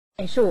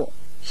剑术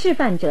示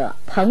范者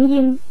彭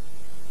英。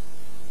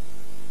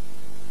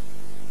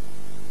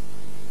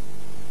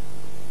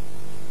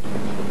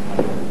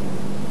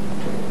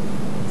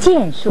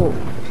剑术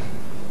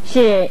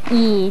是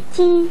以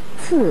击、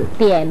刺、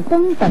点、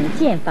崩等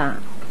剑法，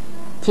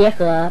结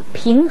合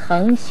平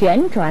衡、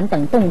旋转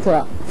等动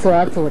作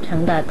所组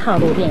成的套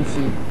路练习。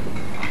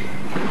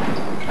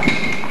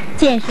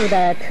剑术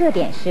的特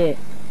点是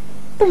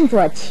动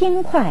作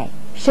轻快，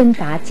身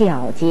法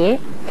矫捷，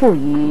富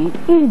于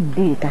韵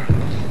律感。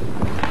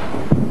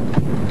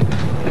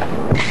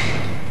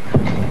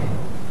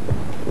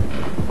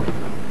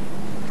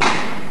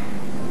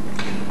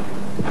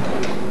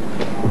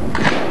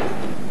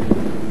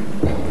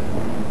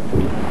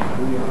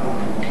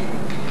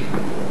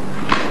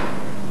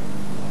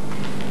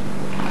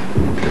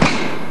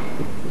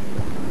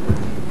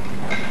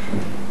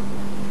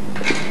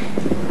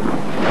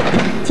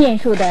剑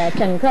术的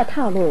整个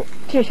套路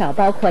至少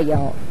包括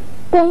有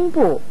弓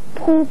步、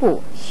扑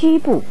步、虚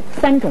步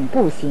3种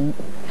步型，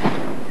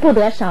不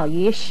得少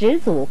于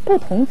10组不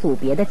同组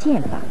别的剑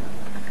法，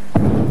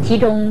其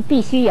中必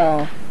须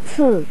有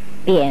刺、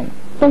点、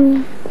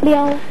崩、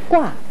撩、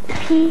挂、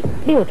劈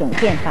6种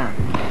剑法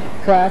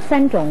和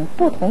3种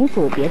不同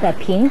组别的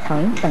平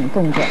衡等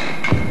动作。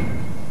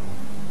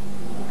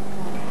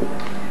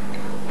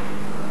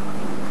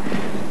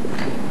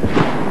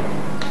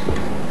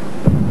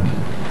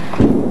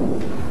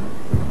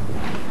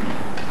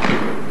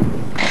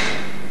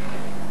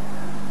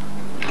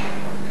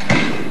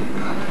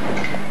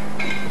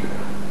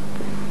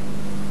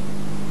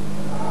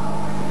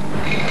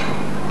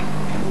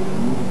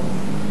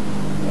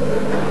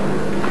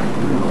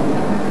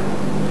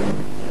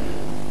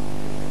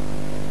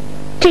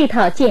这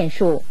套剑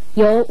术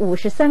有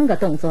53个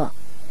动作，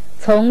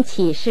从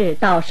起势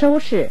到收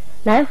势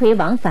来回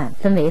往返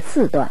分为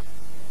4段，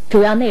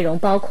主要内容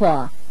包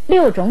括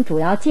6种主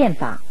要剑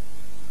法：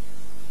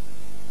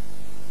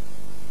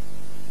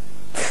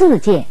刺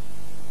剑、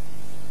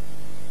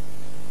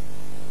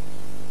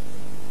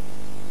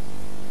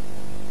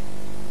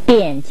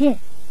点剑、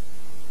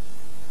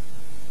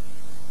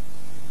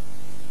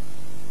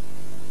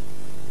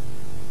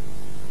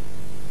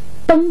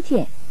崩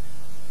剑、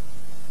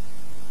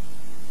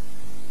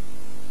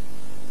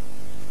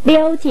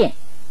撩剑、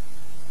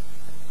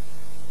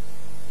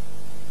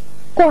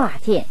挂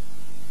剑、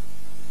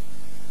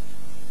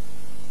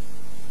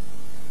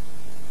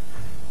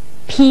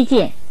劈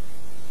剑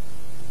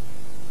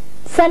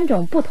，3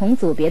种不同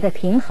组别的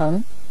平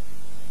衡，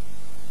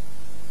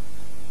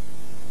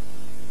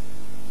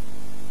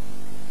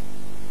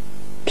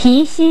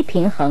提膝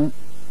平衡，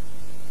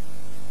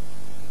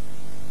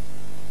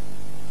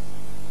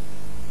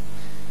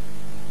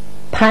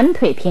盘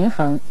腿平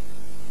衡，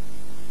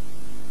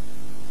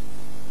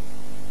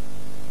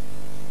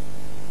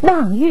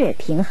望月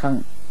平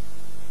衡。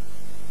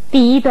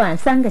第1段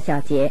3个小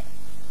节，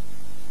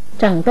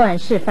整段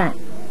示范。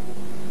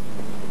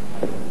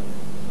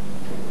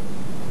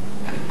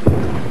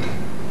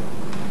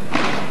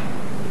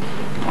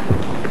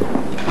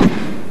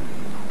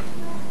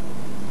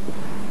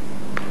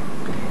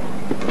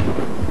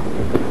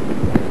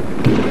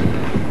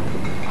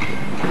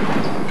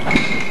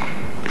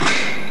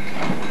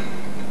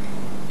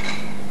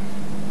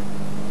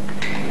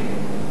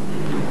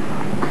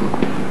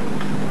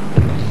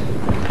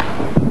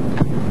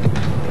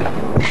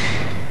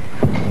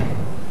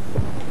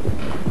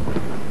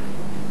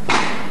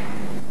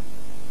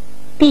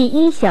第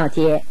1小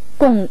节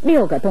共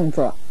6个动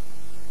作，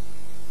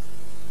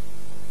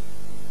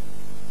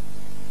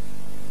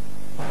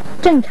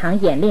正常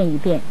演练一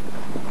遍。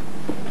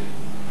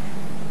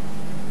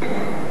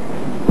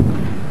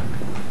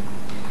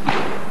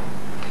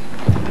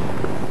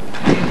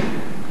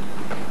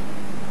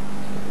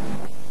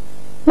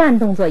慢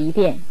动作一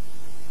遍。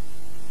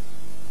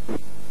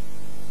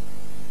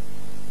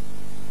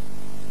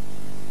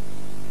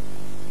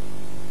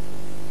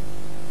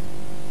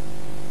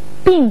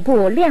并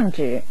步亮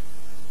指，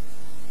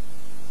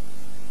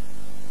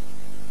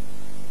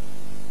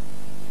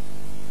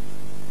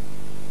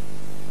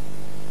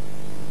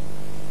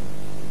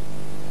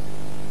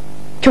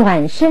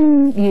转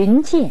身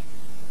云剑，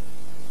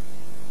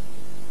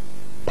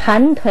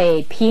盘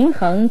腿平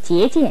衡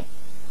截剑，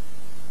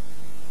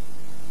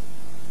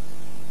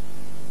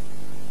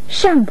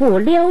上步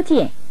撩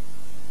剑，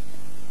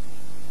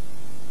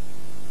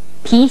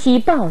提膝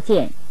抱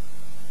剑，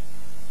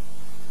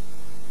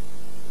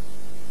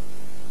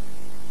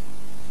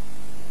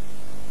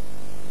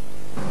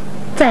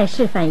再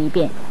示范一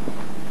遍。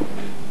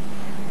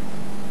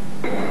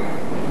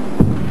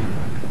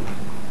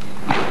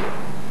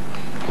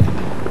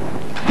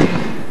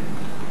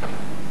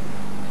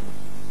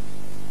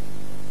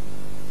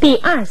第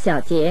2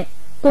小节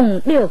共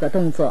6个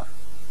动作，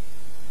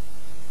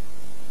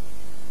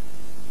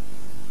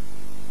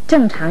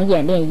正常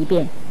演练一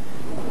遍。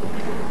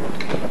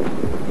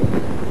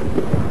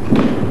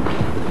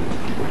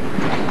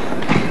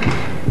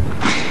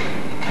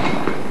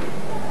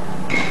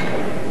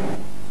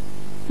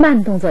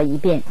慢动作一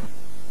遍。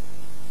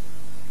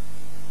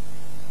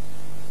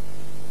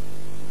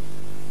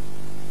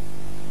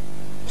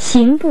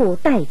行步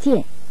带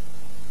剑，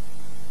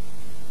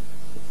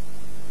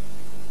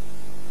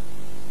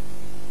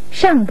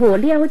上步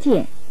撩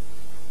剑，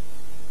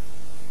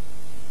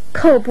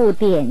扣步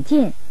点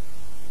剑，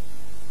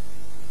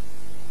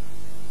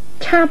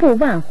插步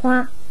万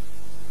花，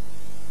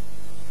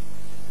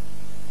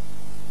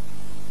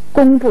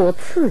弓步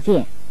刺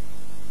剑，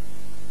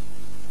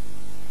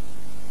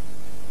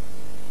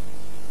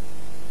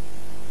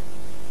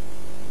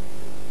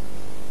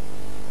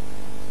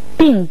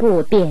并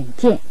步点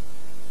剑。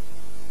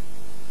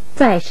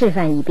再示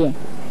范一遍。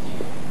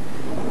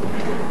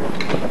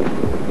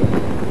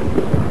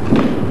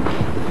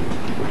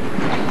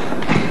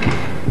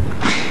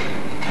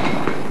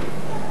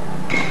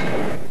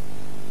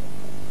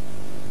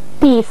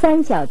第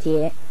3小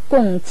节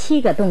共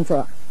7个动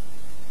作。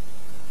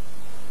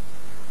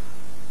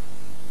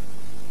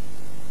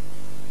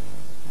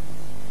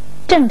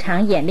正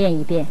常演练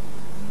一遍。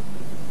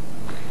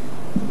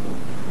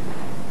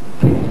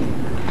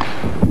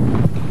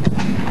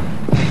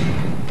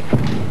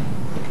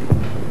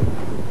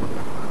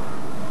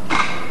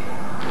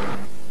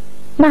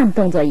慢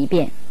动作一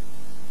遍。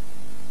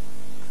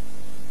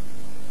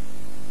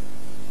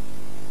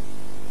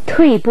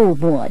退步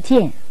抹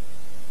剑，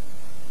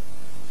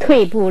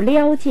退步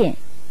撩剑，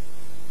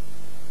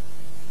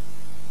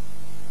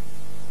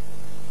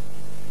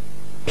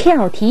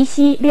跳提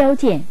膝撩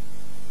剑，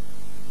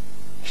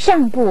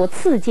上步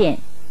刺剑，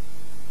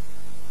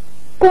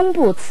弓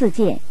步刺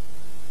剑，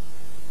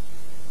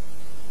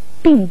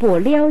并步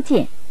撩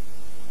剑，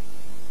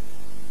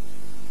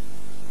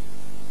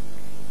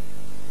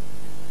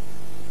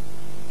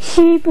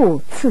虚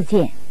步刺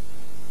剑。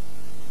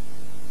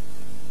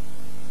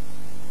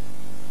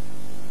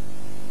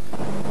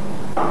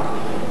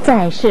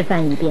再示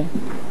范一遍。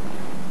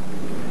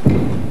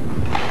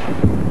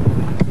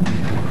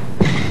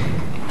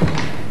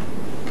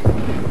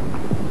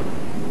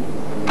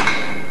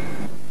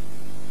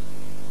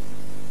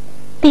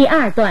第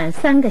2段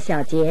3个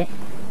小节，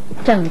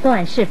整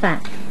段示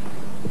范。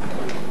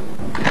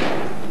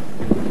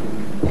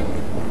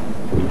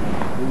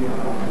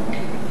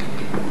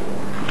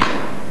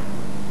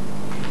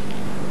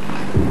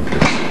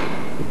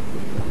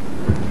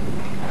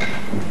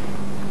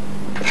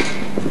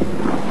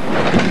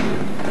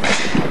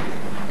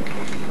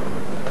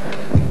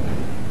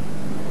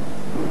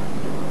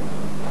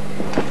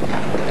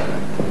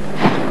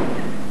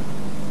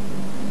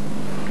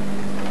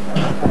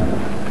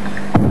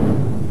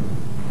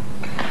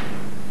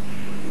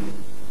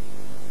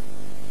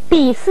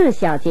第4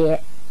小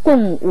节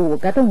共5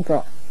个动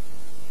作，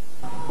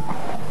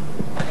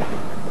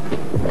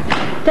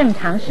正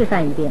常示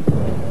范一遍。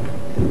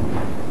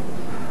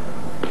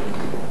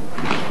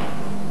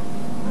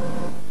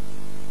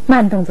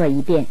慢动作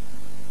一遍。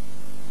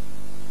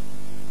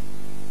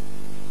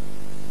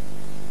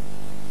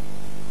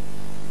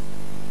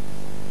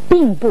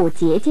并步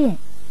截剑，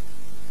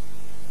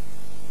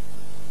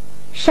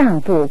上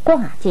步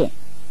挂剑，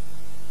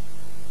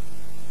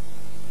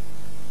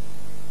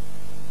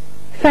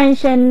翻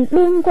身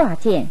抡挂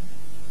剑，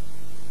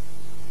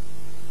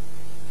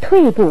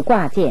退步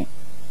挂剑，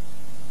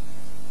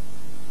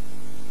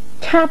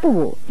插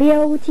步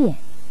撩剑。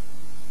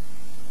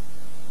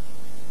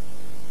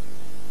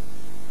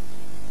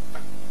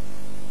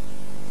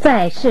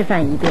再示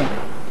范一遍。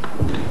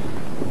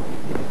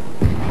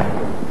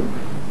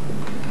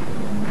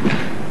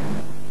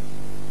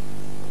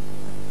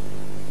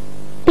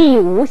第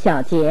5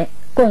小节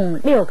共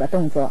6个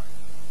动作，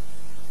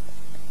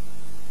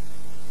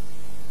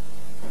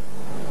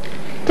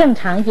正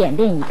常演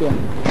练一遍。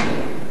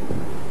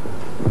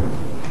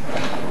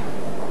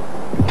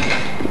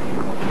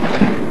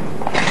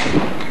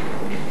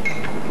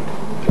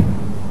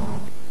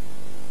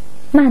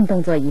慢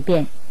动作一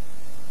遍，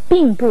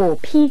并步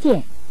劈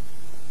剑，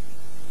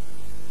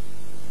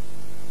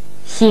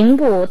行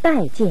步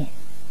带剑，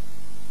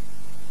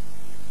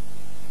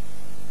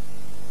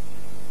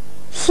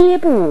歇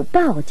步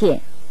抱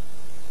剑，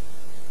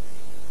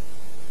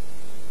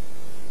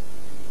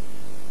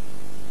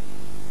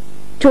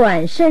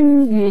转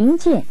身云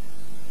剑，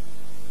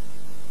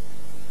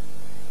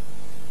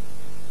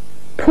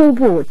扑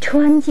步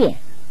穿剑，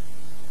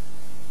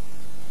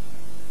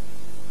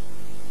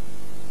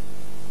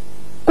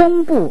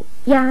弓步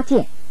压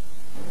剑。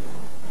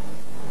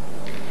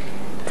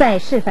再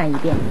示范一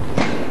遍。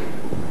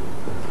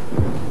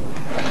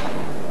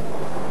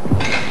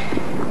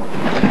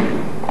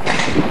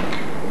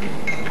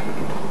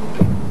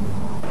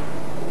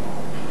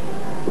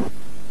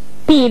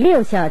第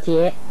6小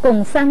节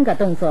共3个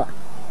动作，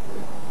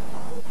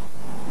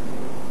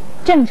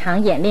正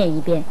常演练一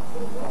遍。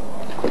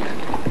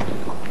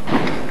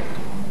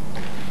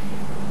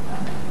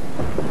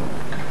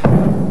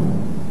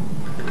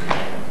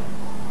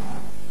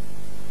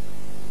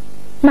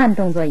慢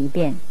动作一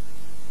遍，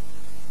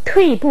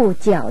退步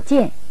绞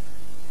剑，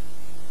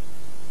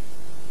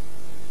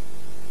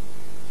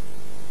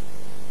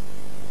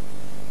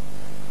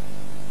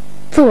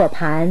坐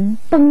盘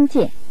绷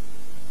剑，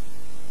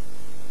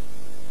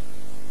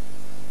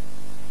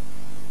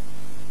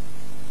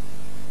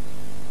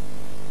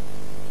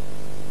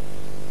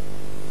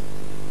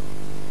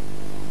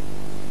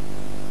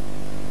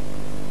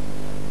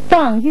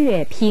望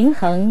月平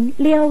衡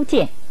撩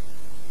剑。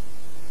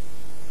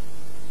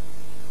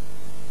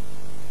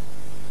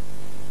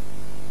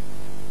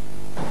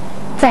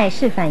再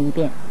示范一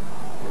遍。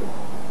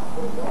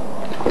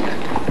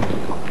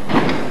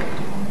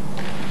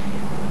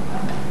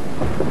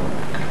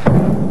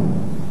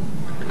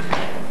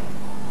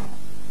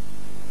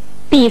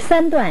第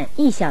3段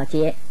1小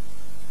节。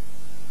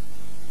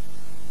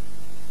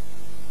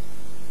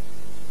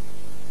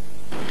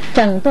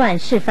整段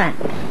示范。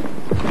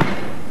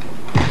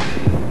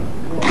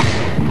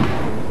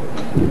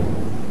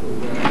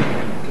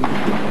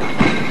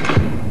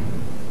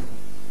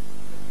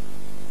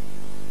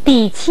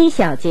第7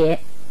小节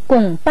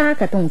共8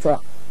个动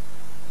作。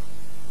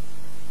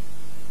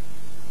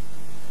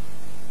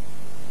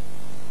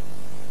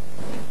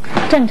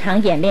正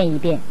常演练一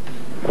遍。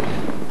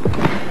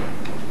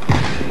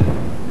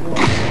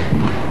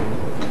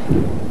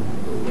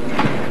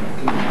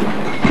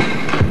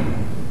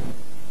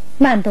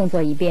慢动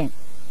作一遍，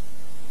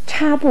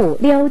插步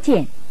撩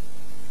剑，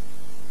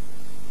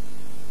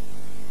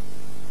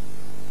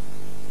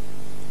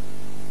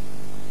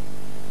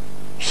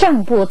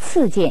上步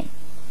刺剑，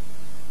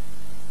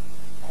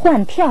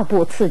换跳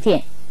步刺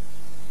剑，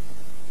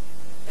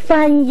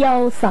翻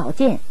腰扫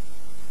剑，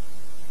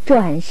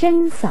转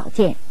身扫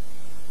剑，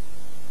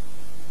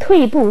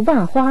退步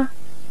万花，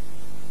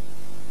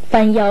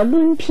翻腰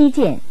抡劈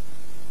剑，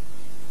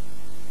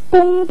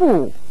弓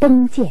步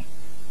崩剑。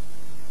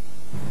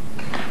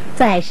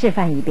再示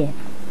范一遍。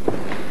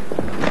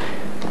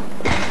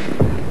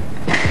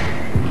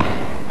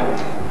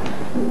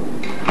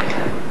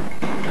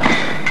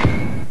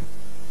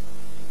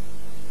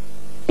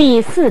第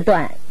4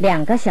段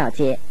2个小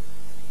节。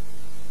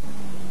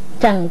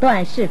整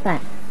段示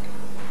范。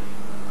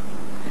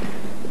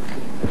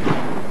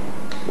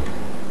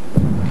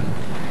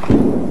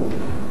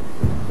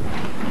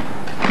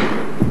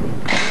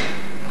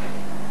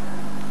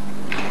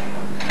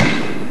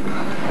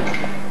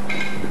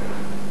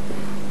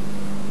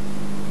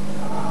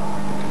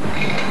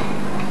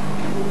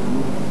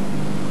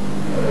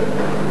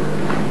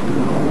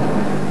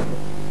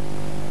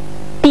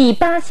第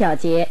8小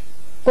节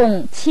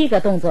共7个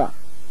动作。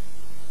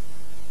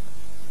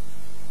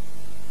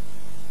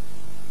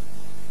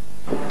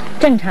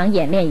正常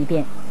演练一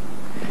遍。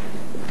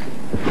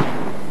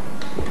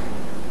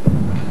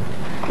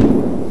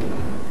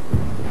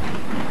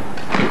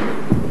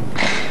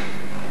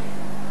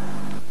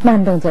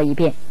慢动作一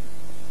遍。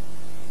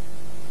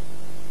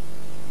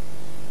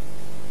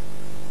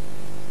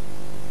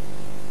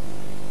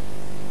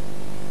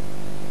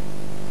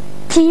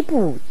击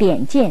步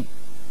点剑，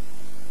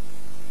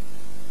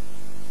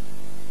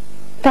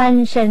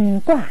翻身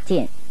挂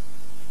剑，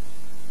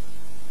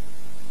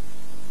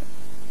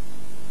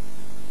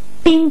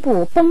兵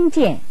步崩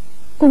剑，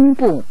弓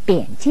步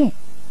点剑，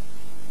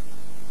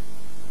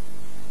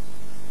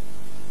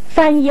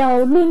翻腰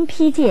抡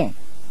劈剑，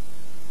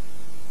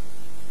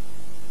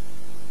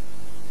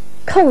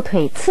扣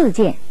腿刺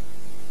剑，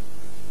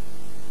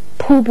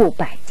扑步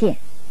摆剑。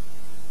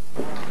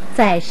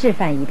再示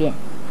范一遍。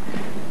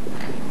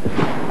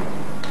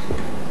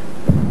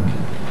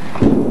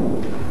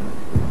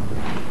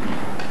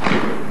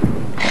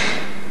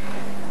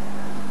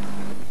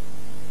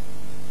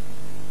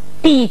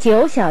第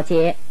9小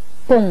节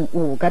共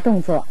5个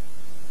动作。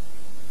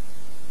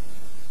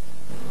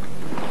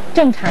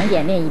正常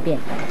演练一遍。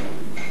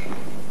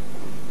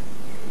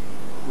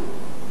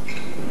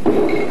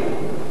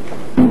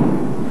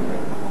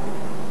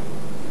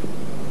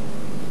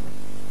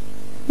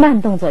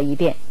慢动作一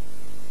遍。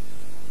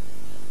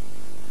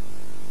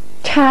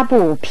插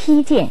步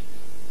劈剑，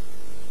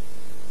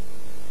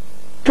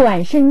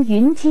转身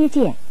云接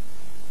剑，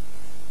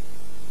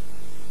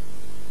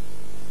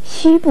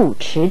虚步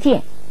持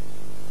剑，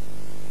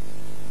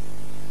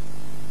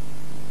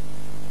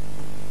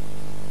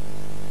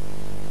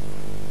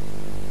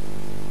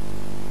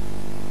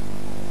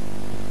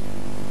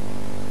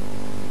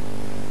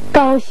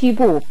高虚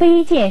步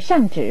背剑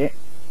上指，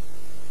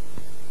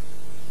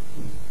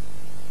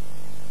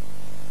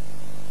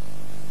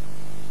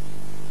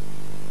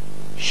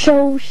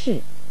收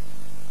势。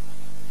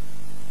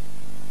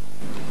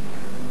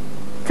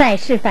再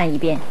示范一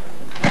遍。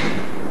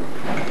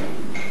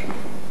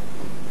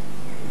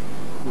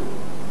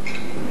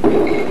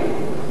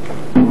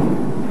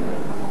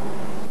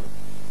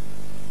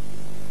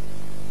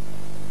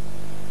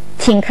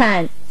请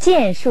看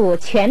剑术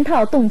全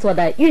套动作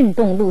的运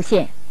动路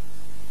线。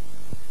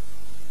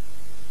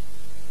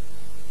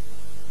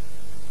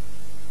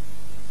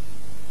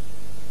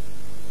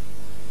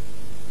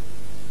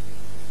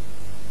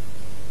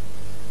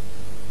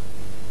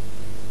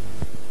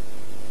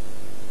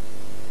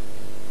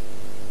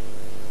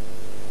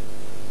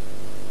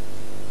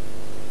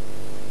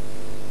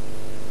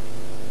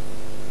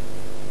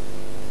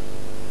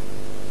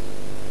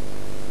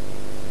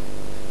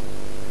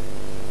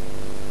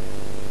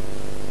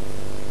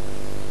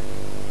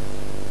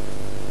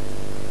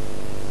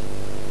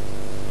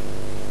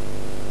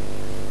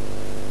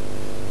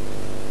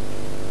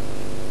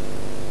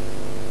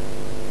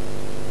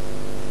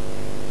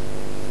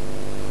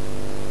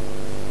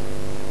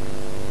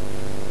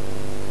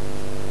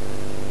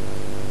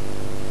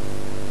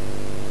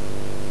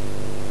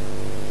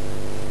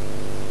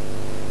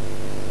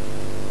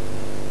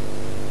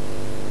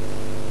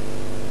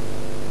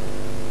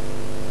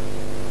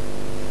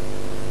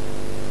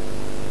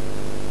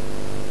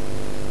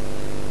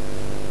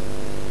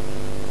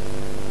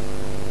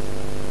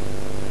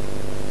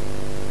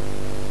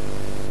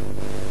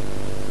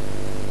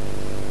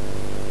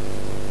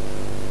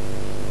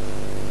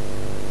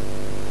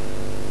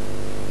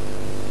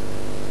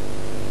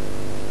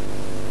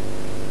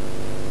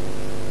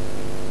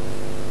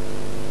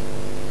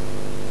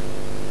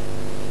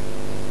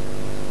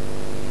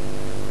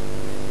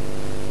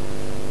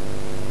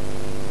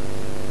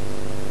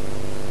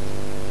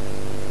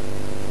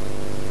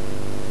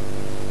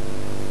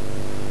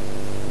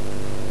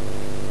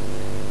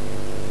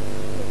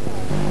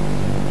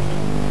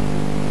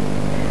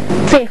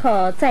最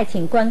后再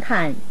请观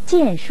看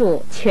剑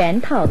术全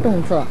套动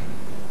作。